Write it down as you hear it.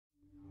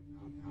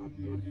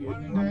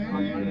One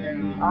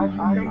day I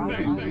shall come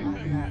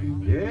back.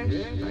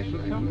 Yes, I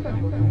shall come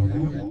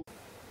back.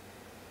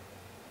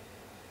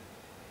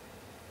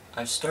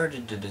 I've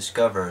started to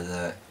discover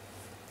that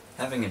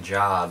having a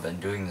job and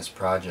doing this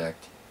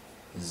project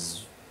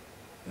is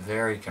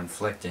very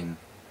conflicting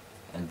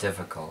and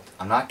difficult.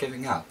 I'm not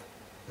giving up,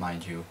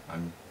 mind you.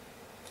 I'm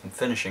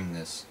finishing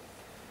this.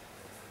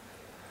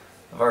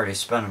 I've already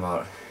spent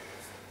about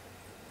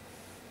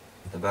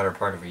the better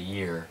part of a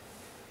year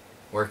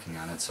working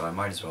on it, so I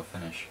might as well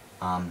finish.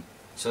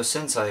 So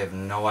since I have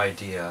no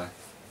idea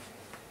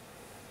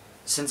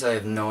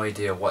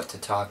what to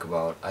talk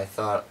about, I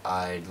thought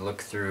I'd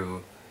look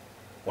through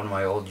one of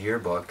my old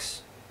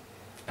yearbooks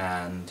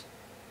and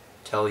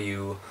tell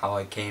you how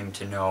I came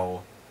to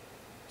know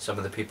some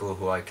of the people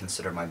who I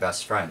consider my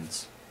best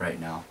friends right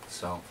now.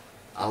 So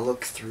I'll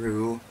look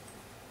through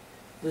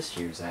this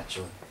year's,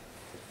 actually.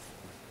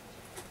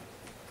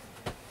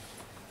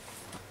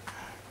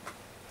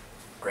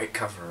 Great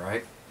cover,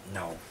 right?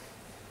 No.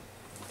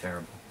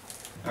 Terrible.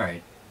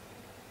 Alright.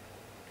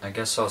 I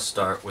guess I'll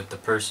start with the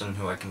person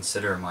who I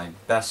consider my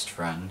best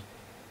friend,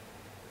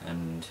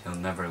 and he'll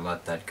never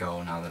let that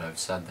go now that I've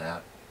said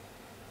that.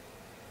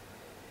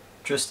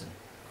 Tristan.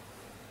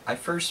 I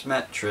first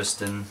met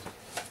Tristan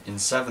in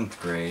 7th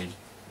grade,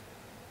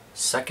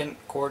 second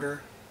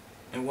quarter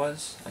it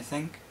was, I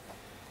think.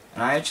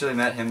 And I actually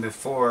met him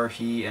before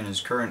he and his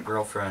current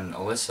girlfriend,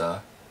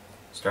 Alyssa,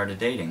 started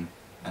dating.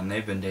 And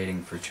they've been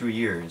dating for 2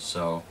 years,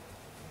 so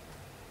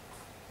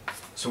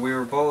we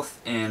were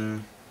both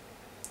in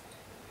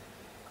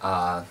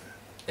an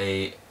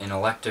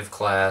elective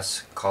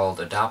class called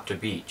Adopt a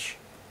Beach,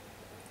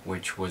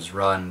 which was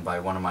run by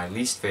one of my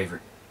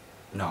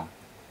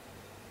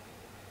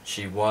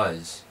she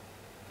was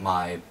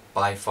my,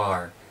 by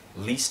far,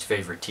 least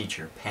favorite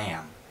teacher,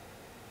 Pam.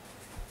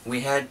 We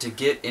had to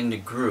get into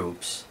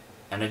groups,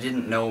 and I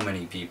didn't know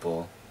many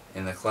people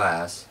in the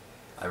class.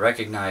 I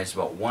recognized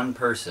about one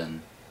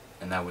person,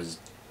 and that was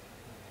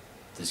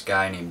this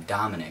guy named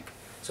Dominic.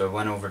 So I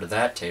went over to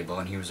that table,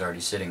 and he was already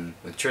sitting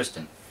with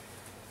Tristan.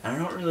 And I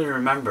don't really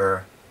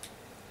remember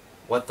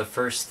what the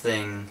first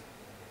thing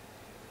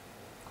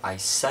I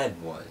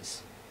said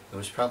was. It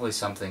was probably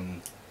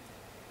something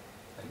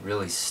like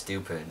really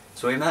stupid.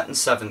 So we met in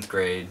 7th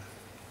grade,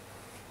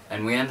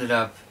 and we ended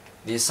up,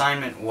 the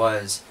assignment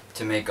was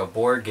to make a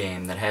board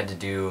game that had to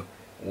do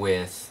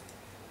with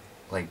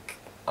like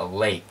a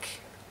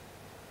lake.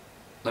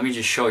 Let me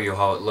just show you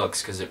how it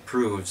looks, because it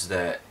proves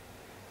that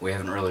we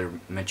haven't really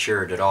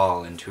matured at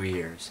all in 2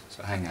 years.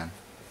 So hang on.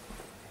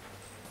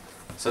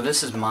 So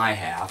this is my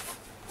half.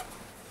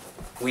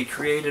 We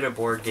created a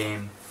board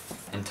game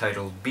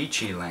entitled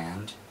Beachy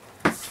Land,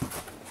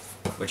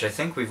 which I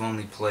think we've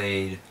only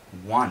played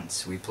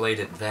once. We played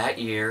it that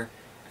year,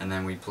 and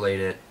then we played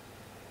it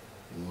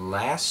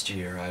last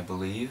year, I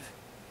believe.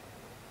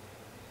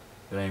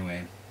 But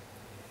anyway,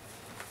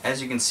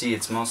 as you can see,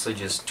 it's mostly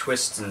just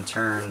twists and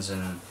turns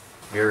and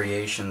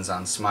variations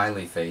on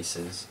smiley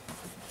faces,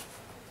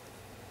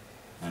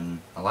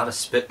 and a lot of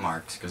spit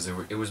marks, because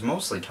it was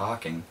mostly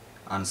talking.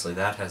 Honestly,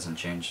 that hasn't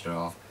changed at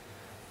all.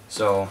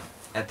 So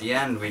at the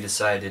end we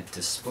decided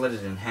to split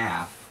it in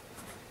half,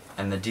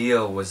 and the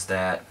deal was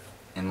that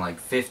in like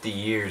 50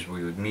 years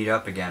we would meet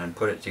up again and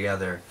put it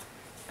together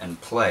and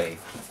play.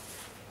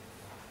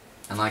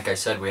 And like I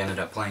said, we ended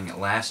up playing it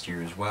last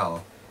year as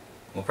well.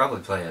 We'll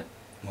probably play it,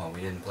 well,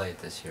 we didn't play it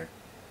this year.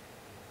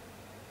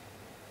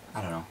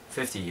 I don't know,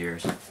 50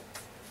 years.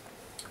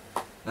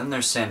 Then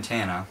there's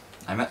Santana.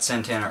 I met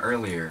Santana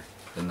earlier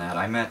than that.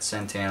 I met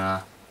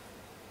Santana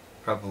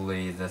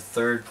probably the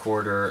 3rd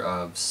quarter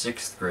of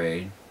 6th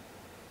grade.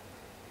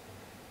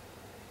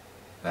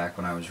 Back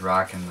when I was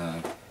rocking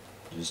the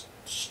just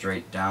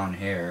straight down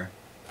hair.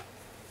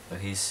 So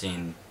he's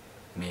seen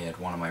me at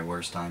one of my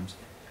worst times.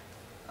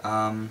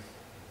 I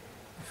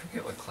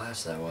forget what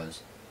class that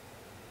was.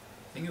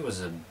 I think it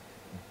was a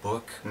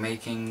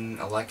book-making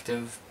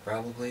elective,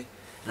 probably.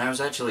 And I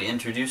was actually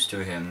introduced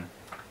to him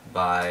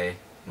by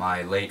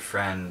my late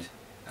friend,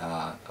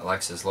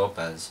 Alexis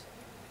Lopez.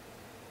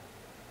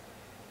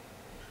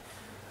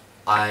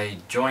 I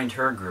joined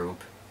her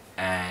group,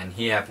 and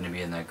he happened to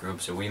be in that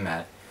group, so we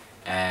met,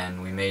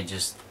 and we made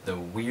just the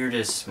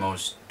weirdest,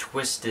 most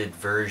twisted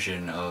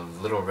version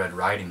of Little Red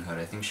Riding Hood.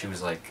 I think she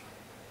was like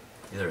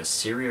either a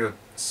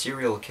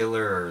serial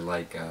killer or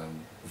like a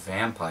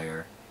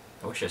vampire.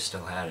 I wish I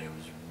still had it. It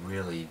was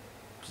really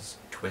just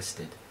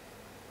twisted.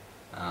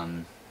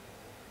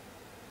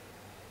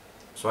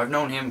 So I've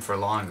known him for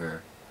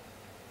longer.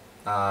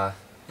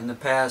 In the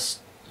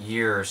past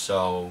year or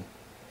so,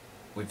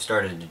 we've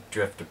started to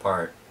drift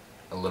apart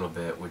a little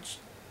bit, which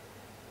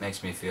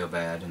makes me feel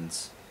bad, and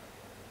it's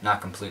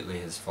not completely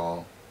his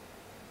fault.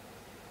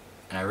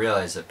 And I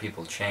realize that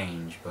people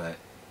change, but...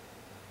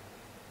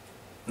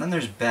 And then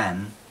there's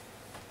Ben,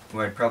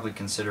 who I'd probably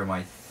consider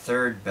my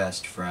 3rd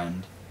best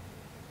friend.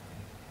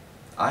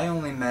 I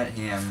only met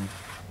him,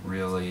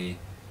 really,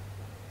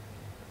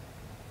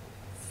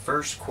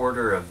 1st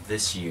quarter of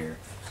this year,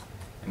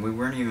 and we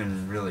weren't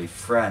even really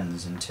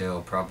friends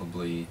until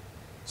probably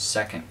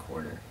second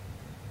quarter.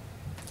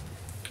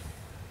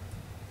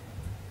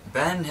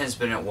 Ben has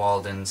been at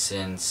Walden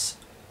since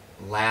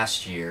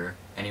last year,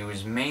 and he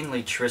was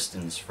mainly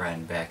Tristan's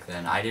friend back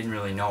then. I didn't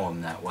really know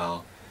him that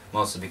well,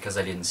 mostly because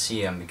I didn't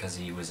see him because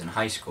he was in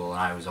high school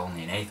and I was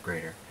only an 8th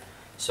grader.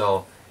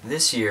 So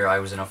this year I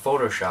was in a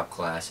Photoshop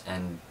class,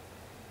 and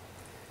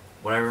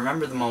what I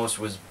remember the most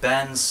was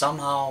Ben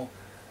somehow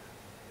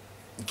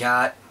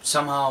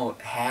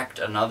hacked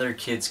another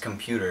kid's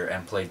computer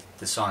and played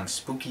the song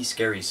Spooky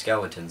Scary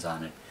Skeletons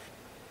on it.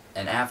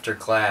 And after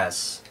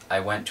class, I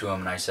went to him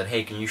and I said,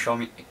 "Hey, can you show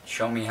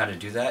me how to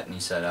do that?" And he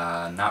said,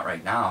 "Not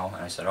right now."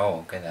 And I said,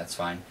 "Oh, okay, that's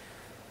fine."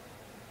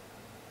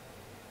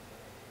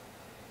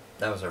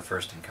 That was our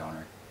first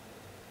encounter.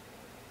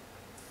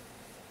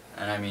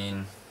 And I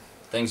mean,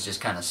 things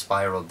just kind of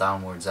spiraled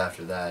downwards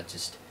after that.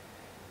 Just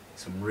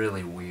some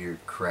really weird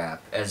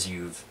crap, as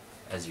you've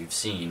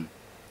seen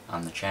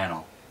on the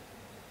channel.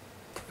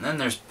 And then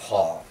there's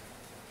Paul.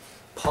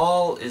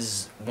 Paul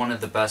is one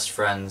of the best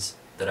friends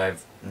that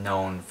I've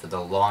known for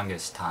the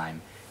longest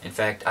time. In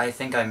fact, I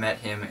think I met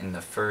him in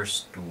the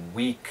first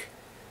week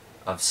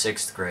of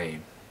 6th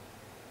grade.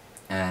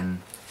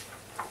 And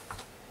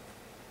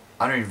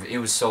it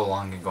was so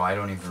long ago, I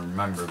don't even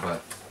remember,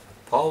 but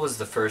Paul was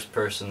the first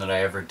person that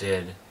I ever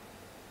did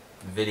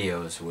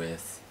videos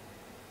with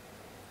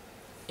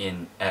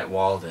at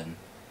Walden.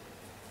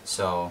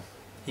 So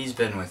he's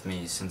been with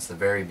me since the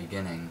very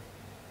beginning.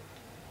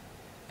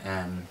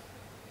 And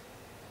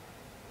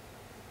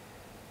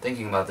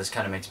thinking about this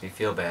kind of makes me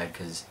feel bad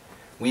because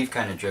we've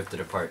kind of drifted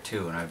apart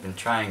too, and I've been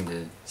trying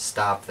to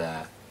stop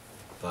that,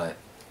 but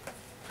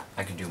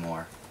I could do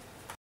more.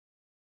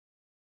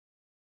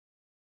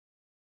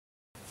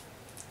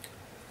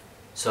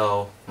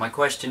 So my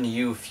question to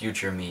you,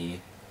 future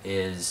me,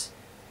 is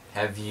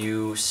have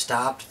you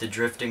stopped the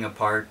drifting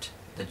apart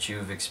that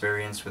you've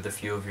experienced with a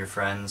few of your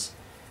friends,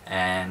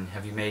 and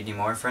have you made any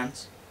more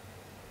friends?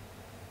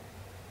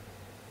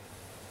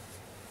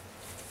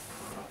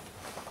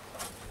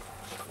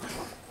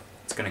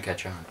 It's gonna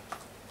catch on.